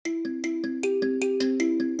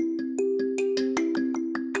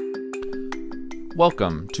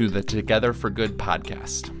Welcome to the Together for Good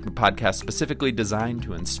podcast, a podcast specifically designed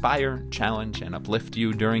to inspire, challenge, and uplift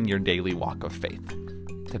you during your daily walk of faith.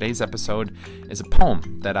 Today's episode is a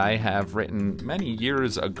poem that I have written many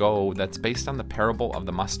years ago that's based on the parable of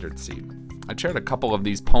the mustard seed. I shared a couple of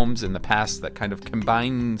these poems in the past that kind of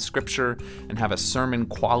combine scripture and have a sermon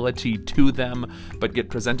quality to them, but get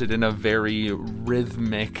presented in a very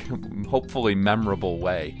rhythmic, hopefully memorable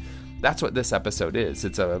way. That's what this episode is.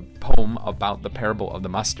 It's a poem about the parable of the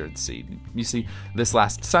mustard seed. You see, this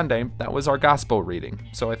last Sunday, that was our gospel reading,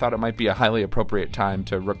 so I thought it might be a highly appropriate time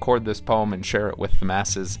to record this poem and share it with the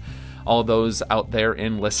masses, all those out there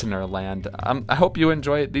in listener land. I hope you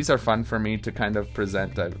enjoy it. These are fun for me to kind of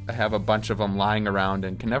present. I have a bunch of them lying around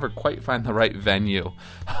and can never quite find the right venue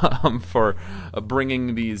for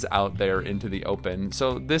bringing these out there into the open.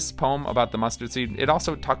 So this poem about the mustard seed, it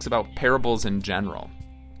also talks about parables in general,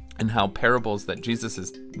 and how parables that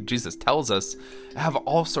Jesus tells us have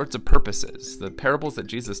all sorts of purposes. The parables that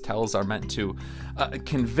Jesus tells are meant to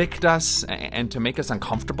convict us and to make us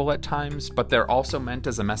uncomfortable at times, but they're also meant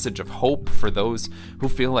as a message of hope for those who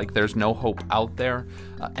feel like there's no hope out there.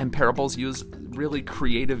 And parables use really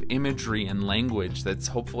creative imagery and language that's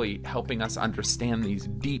hopefully helping us understand these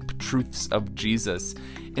deep truths of Jesus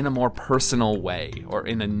in a more personal way or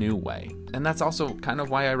in a new way. And that's also kind of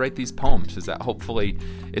why I write these poems, is that hopefully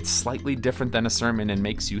it's slightly different than a sermon and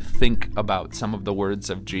makes you think about some of the words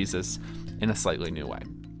of Jesus in a slightly new way.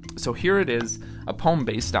 So here it is, a poem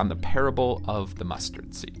based on the parable of the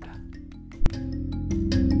mustard seed.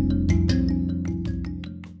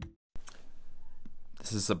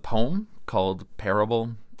 This is a poem called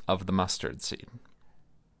Parable of the Mustard Seed.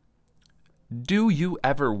 Do you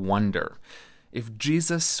ever wonder if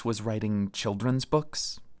Jesus was writing children's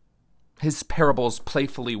books? His parables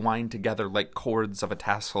playfully wind together like chords of a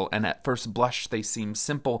tassel, and at first blush they seem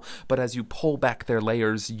simple, but as you pull back their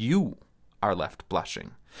layers, you are left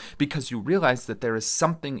blushing, because you realize that there is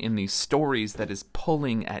something in these stories that is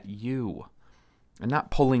pulling at you. And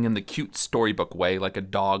not pulling in the cute storybook way, like a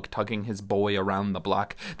dog tugging his boy around the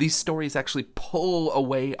block. These stories actually pull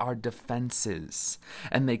away our defenses,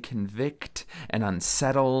 and they convict and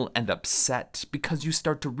unsettle and upset, because you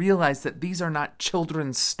start to realize that these are not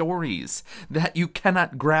children's stories, that you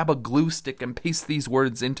cannot grab a glue stick and paste these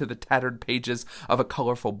words into the tattered pages of a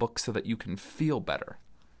colorful book so that you can feel better.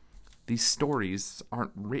 These stories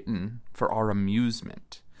aren't written for our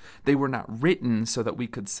amusement. They were not written so that we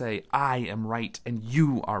could say, I am right and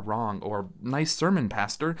you are wrong, or nice sermon,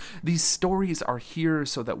 pastor. These stories are here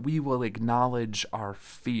so that we will acknowledge our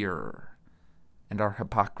fear and our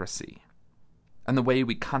hypocrisy, and the way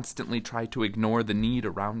we constantly try to ignore the need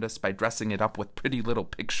around us by dressing it up with pretty little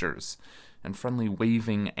pictures and friendly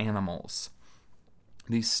waving animals.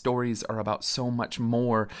 These stories are about so much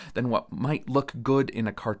more than what might look good in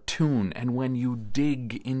a cartoon, and when you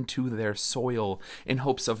dig into their soil in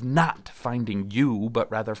hopes of not finding you,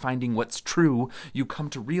 but rather finding what's true, you come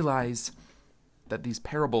to realize that these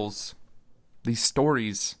parables, these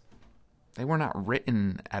stories, they were not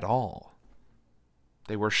written at all.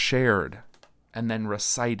 They were shared and then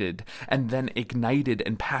recited, and then ignited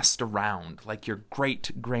and passed around like your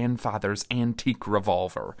great-grandfather's antique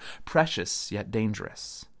revolver, precious yet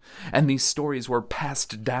dangerous. And these stories were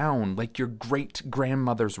passed down like your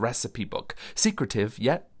great-grandmother's recipe book, secretive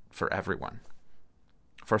yet for everyone.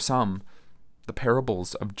 For some, the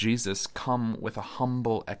parables of Jesus come with a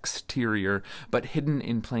humble exterior, but hidden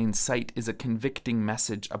in plain sight is a convicting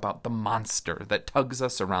message about the monster that tugs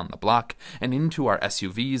us around the block and into our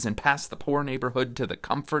SUVs and past the poor neighborhood to the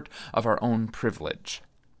comfort of our own privilege.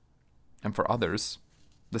 And for others,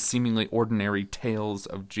 the seemingly ordinary tales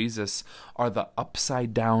of Jesus are the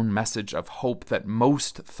upside-down message of hope that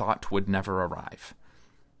most thought would never arrive.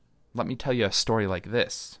 Let me tell you a story like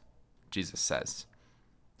this, Jesus says,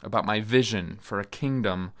 about my vision for a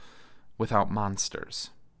kingdom without monsters.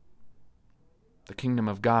 The kingdom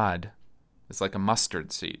of God is like a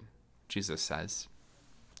mustard seed, Jesus says.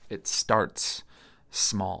 It starts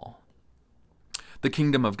small. The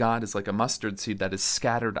kingdom of God is like a mustard seed that is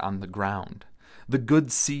scattered on the ground. The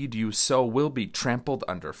good seed you sow will be trampled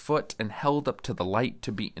underfoot and held up to the light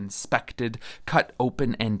to be inspected, cut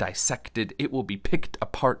open and dissected. It will be picked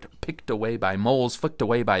apart, picked away by moles, flicked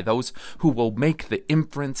away by those who will make the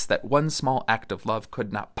inference that one small act of love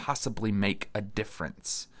could not possibly make a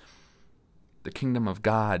difference. The kingdom of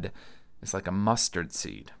God is like a mustard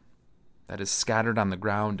seed that is scattered on the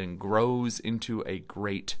ground and grows into a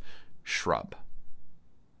great shrub.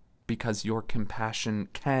 because your compassion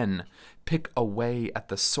can pick away at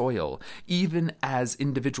the soil. Even as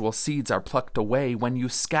individual seeds are plucked away, when you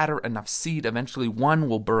scatter enough seed, eventually one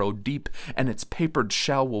will burrow deep and its papered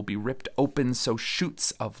shell will be ripped open so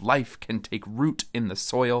shoots of life can take root in the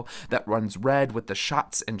soil that runs red with the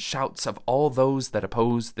shots and shouts of all those that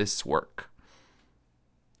oppose this work.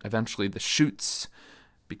 Eventually the shoots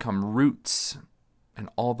become roots, and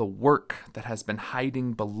all the work that has been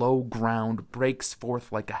hiding below ground breaks forth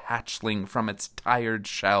like a hatchling from its tired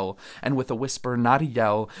shell, and with a whisper, not a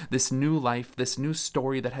yell, this new life, this new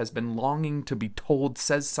story that has been longing to be told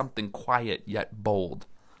says something quiet yet bold.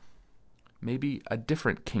 Maybe a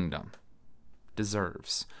different kingdom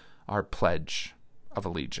deserves our pledge of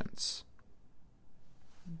allegiance.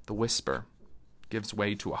 The whisper gives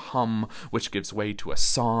way to a hum, which gives way to a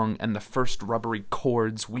song, and the first rubbery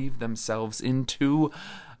chords weave themselves into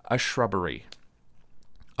a shrubbery,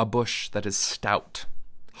 a bush that is stout,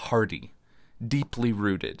 hardy, deeply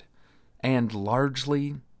rooted, and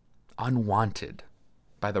largely unwanted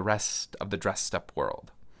by the rest of the dressed-up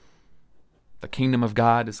world. The kingdom of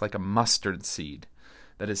God is like a mustard seed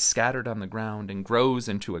that is scattered on the ground and grows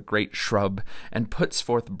into a great shrub and puts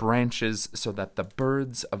forth branches so that the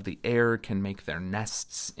birds of the air can make their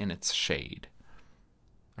nests in its shade.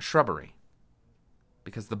 A shrubbery,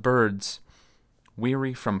 because the birds,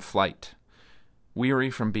 weary from flight, weary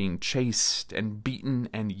from being chased and beaten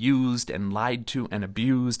and used and lied to and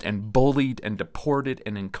abused and bullied and deported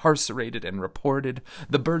and incarcerated and reported,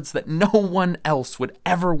 the birds that no one else would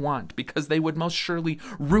ever want because they would most surely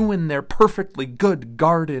ruin their perfectly good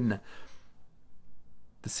garden.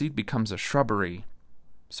 The seed becomes a shrubbery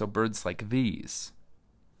so birds like these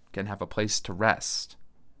can have a place to rest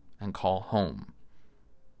and call home.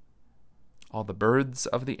 All the birds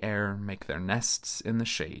of the air make their nests in the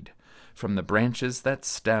shade, from the branches that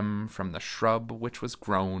stem from the shrub which was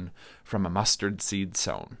grown from a mustard seed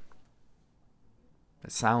sown.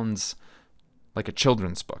 It sounds like a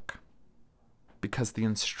children's book, because the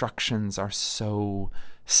instructions are so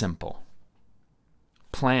simple.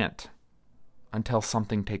 Plant until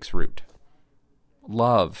something takes root.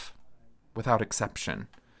 Love without exception,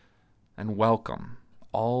 and welcome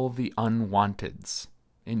all the unwanteds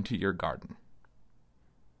into your garden.